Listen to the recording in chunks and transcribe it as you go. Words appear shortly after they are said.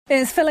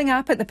Is filling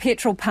up at the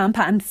petrol pump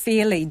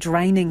unfairly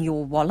draining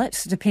your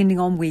wallet, depending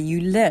on where you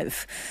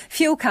live?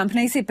 Fuel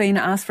companies have been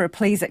asked for a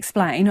please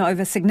explain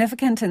over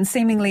significant and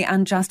seemingly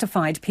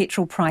unjustified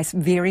petrol price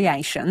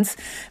variations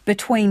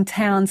between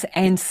towns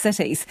and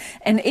cities.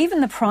 And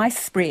even the price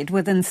spread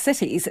within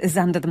cities is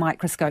under the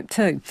microscope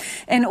too.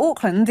 In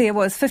Auckland, there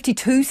was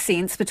 52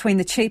 cents between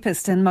the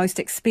cheapest and most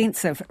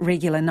expensive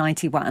regular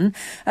 91,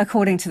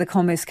 according to the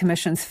Commerce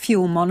Commission's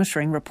fuel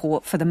monitoring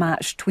report for the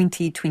March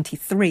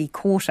 2023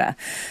 quarter.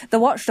 The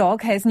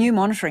watchdog has new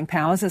monitoring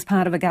powers as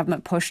part of a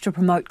government push to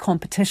promote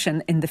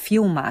competition in the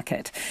fuel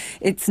market.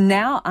 It's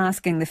now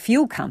asking the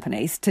fuel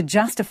companies to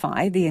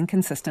justify the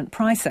inconsistent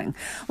pricing.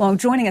 Well,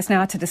 joining us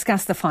now to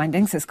discuss the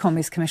findings is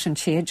Commerce Commission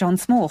Chair John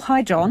Small.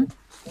 Hi, John.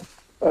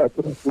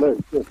 Good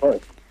afternoon. Yes,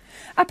 hi.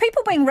 Are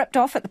people being ripped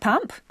off at the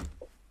pump?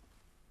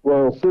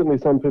 Well, certainly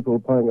some people are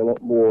paying a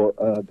lot more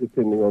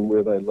depending on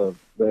where they live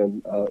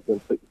than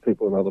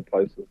people in other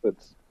places.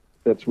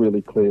 That's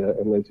really clear,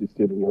 and as you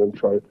said in your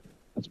intro,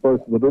 it's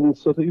both within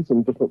cities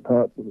and different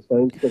parts of the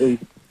same city.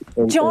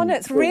 John,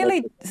 it's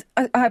really,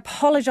 I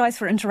apologise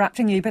for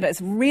interrupting you, but it's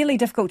really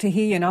difficult to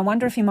hear you, and I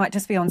wonder if you might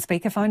just be on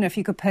speakerphone, if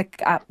you could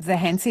pick up the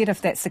handset if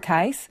that's the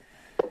case.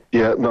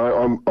 Yeah,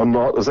 no, I'm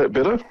not. Is that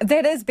better?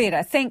 That is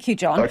better. Thank you,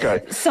 John.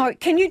 Okay. So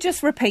can you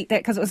just repeat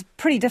that, because it was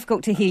pretty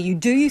difficult to hear you.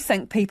 Do you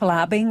think people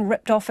are being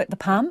ripped off at the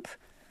pump?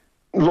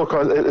 Look,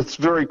 it's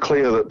very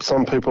clear that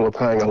some people are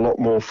paying a lot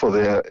more for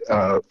their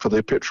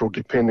petrol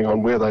depending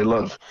on where they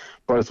live,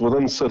 both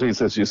within cities,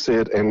 as you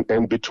said,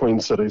 and between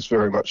cities,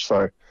 very much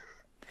so.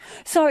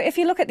 So if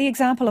you look at the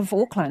example of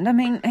Auckland, I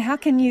mean, how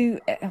can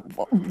you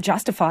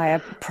justify a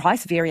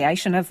price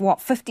variation of,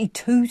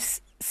 52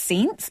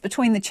 cents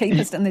between the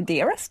cheapest and the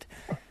dearest?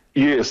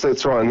 Yes,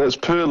 that's right, and that's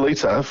per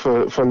litre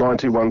for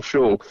 91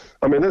 fuel.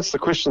 I mean, that's the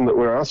question that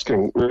we're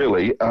asking,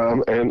 really,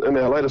 and in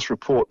our latest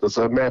report, there's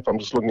a map, I'm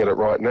just looking at it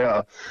right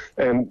now,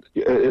 and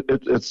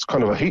it's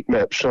kind of a heat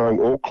map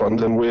showing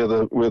Auckland and where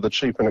the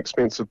cheap and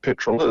expensive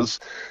petrol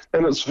is,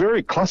 and it's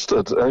very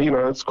clustered.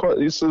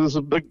 There's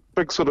a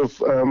big sort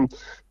of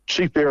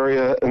cheap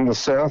area in the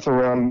south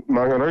around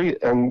Mangere,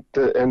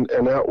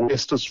 and out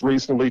west is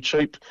reasonably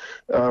cheap,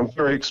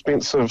 very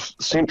expensive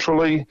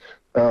centrally,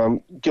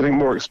 getting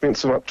more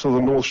expensive up to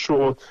the North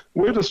Shore.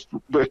 We're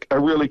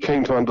really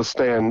keen to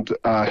understand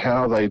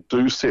how they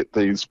do set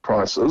these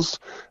prices,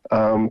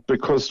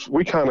 because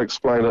we can't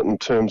explain it in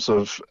terms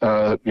of,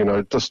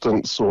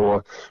 distance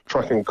or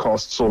trucking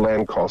costs or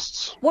land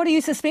costs. What do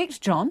you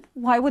suspect, John?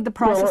 Why would the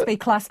prices be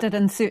clustered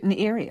in certain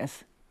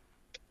areas?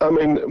 I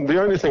mean, the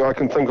only thing I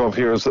can think of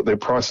here is that they're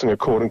pricing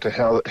according to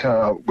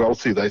how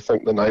wealthy they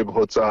think the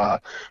neighbourhoods are.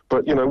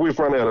 But we've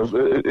run out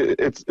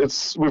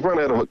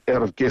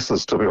of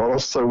guesses, to be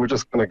honest. So we're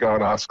just going to go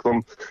and ask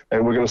them,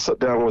 and we're going to sit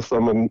down with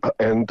them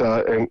and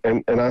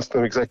ask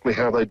them exactly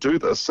how they do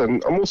this.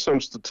 And I'm also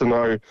interested to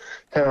know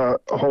how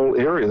whole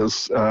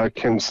areas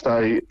can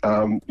stay,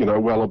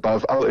 well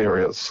above other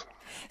areas.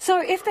 So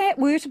if that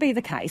were to be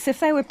the case, if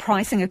they were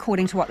pricing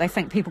according to what they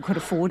think people could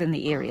afford in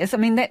the areas, I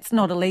mean, that's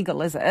not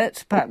illegal, is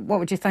it? But what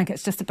would you think?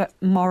 It's just a bit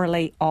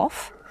morally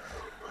off?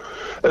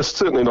 It's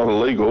certainly not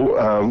illegal.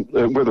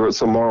 Whether it's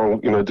immoral,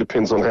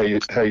 depends on how you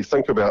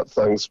think about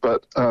things.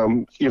 But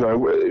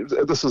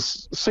this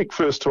is seek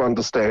first to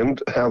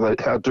understand how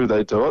do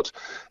they do it,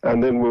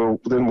 and then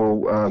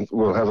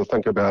we'll have a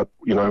think about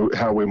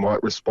how we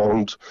might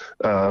respond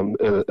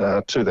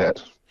to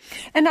that.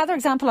 Another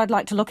example I'd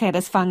like to look at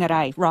is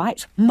Whangarei,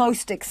 right?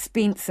 Most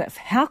expensive.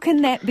 How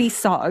can that be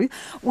so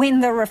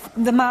when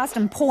the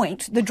Marsden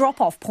point, the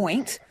drop-off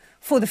point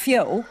for the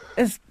fuel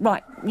is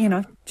right,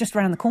 just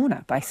around the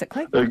corner,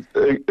 basically?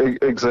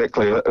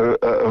 Exactly.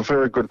 A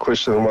very good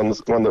question, and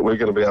one that we're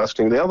going to be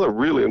asking. The other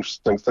really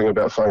interesting thing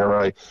about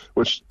Whangarei,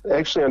 which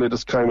actually only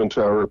just came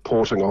into our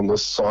reporting on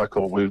this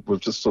cycle, we've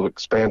just sort of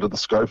expanded the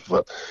scope of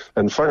it,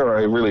 and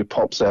Whangarei really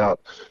pops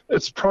out.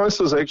 Its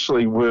prices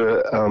actually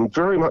were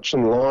very much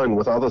in line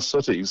with other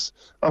cities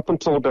up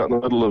until about the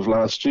middle of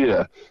last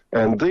year,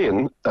 and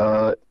then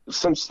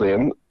since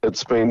then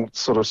it's been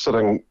sort of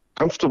sitting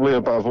comfortably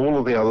above all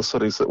of the other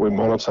cities that we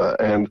monitor.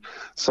 And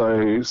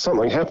so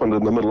something happened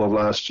in the middle of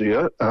last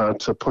year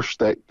to push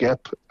that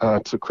gap,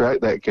 to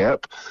create that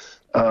gap,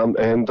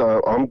 and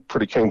I'm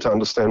pretty keen to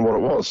understand what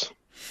it was.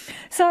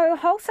 So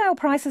wholesale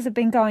prices have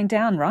been going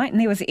down, right? And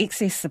there was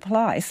excess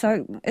supply.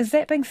 So is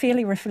that being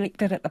fairly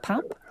reflected at the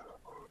pump?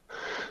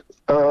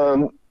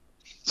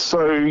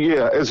 So,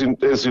 yeah, as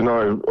you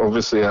know,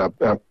 obviously our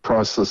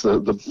prices,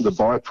 the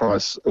buy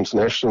price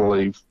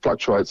internationally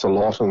fluctuates a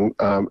lot, and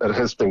it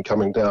has been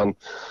coming down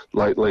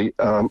lately.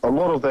 A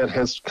lot of that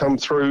has come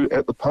through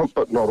at the pump,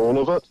 but not all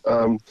of it.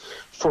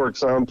 For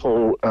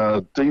example,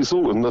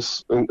 diesel in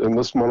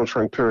this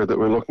monitoring period that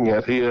we're looking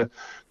at here,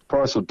 the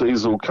price of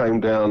diesel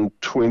came down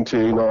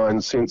 29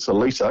 cents a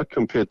litre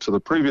compared to the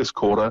previous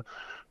quarter,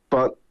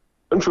 but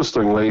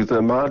interestingly,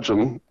 the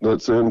margin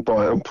that's earned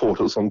by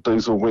importers on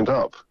diesel went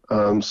up.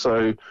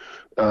 So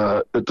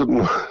it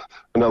didn't,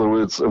 in other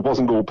words, it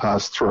wasn't all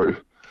passed through.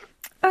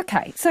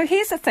 Okay, so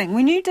here's the thing.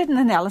 When you did an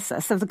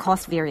analysis of the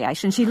cost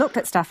variations, you looked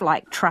at stuff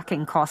like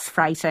trucking costs,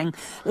 freighting,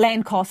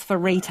 land costs for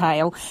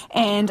retail,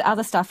 and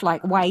other stuff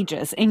like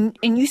wages. And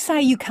you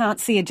say you can't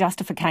see a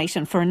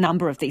justification for a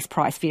number of these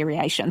price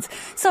variations.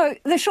 So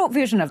the short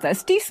version of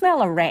this, do you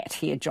smell a rat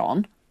here,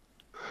 John?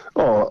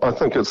 Oh, I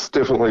think it's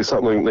definitely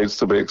something that needs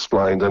to be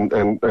explained,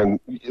 and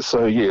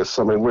so yes,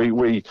 I mean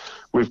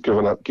we've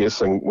given up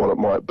guessing what it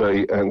might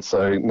be, and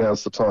so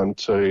now's the time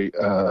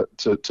to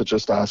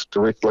just ask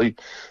directly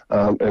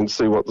and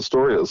see what the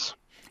story is.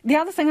 The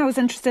other thing, I was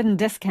interested in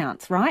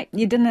discounts, right?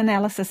 You did an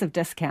analysis of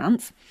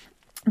discounts.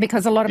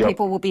 Because a lot of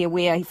people will be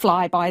aware,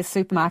 Flybuys,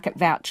 supermarket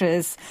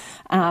vouchers,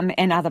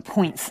 and other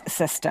points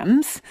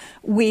systems,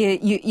 where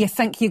you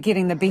think you're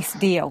getting the best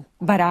deal.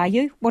 But are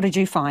you? What did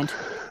you find?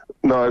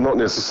 No, not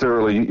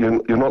necessarily.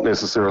 You're not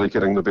necessarily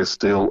getting the best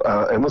deal,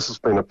 and this has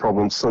been a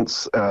problem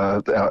since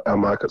our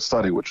market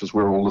study, which is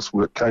where all this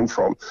work came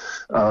from.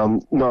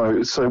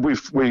 No, so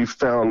we've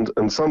found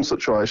in some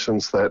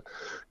situations that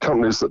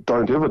companies that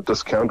don't ever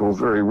discount or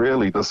very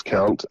rarely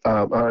discount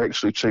are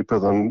actually cheaper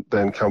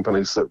than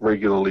companies that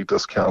regularly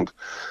discount.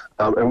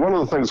 And one of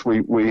the things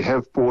we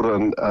have brought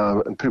in,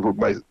 and people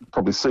may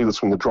probably see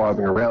this when they're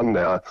driving around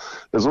now,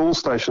 is all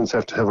stations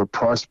have to have a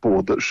price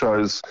board that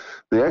shows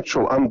the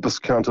actual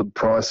undiscounted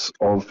price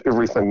of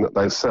everything that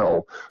they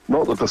sell,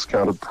 not the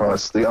discounted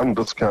price, the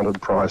undiscounted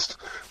price.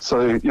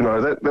 So,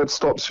 that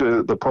stops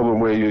the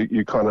problem where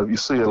you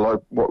see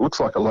what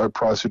looks like a low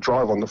price, you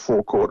drive on the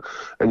forecourt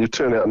and you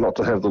turn out not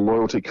to have the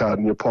loyalty card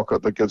in your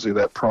pocket that gives you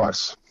that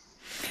price.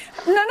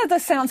 None of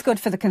this sounds good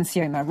for the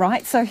consumer,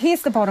 right? So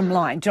here's the bottom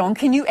line, John.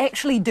 Can you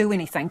actually do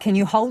anything? Can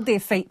you hold their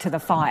feet to the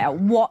fire?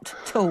 What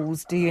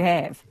tools do you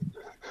have?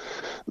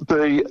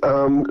 We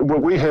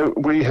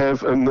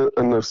have in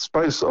the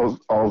space of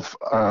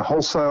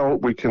wholesale,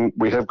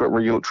 we have got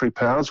regulatory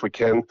powers. We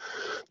can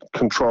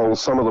control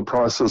some of the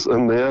prices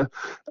in there.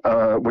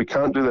 We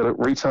can't do that at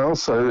retail.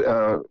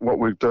 So what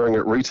we're doing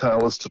at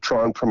retail is to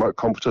try and promote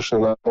competition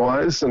in other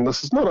ways. And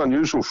this is not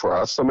unusual for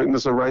us. I mean,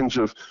 there's a range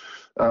of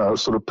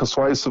sort of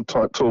persuasive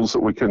type tools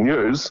that we can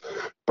use.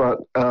 But,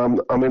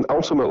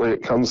 ultimately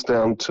it comes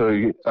down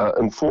to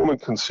informing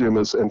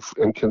consumers and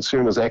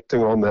consumers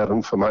acting on that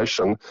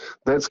information.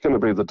 That's going to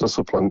be the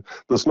discipline.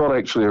 There's not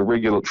actually a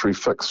regulatory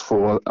fix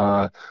for,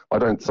 I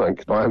don't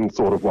think. I haven't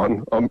thought of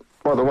one.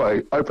 By the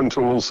way, open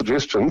to all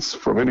suggestions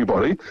from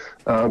anybody.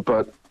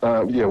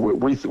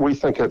 We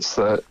think it's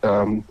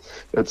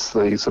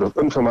the sort of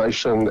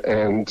information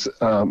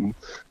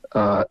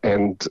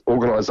and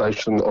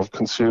organisation of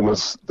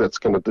consumers that's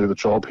going to do the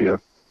job here.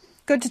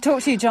 Good to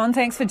talk to you, John.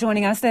 Thanks for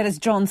joining us. That is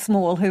John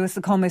Small, who is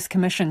the Commerce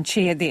Commission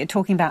Chair there,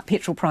 talking about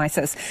petrol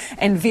prices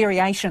and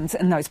variations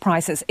in those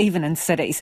prices, even in cities.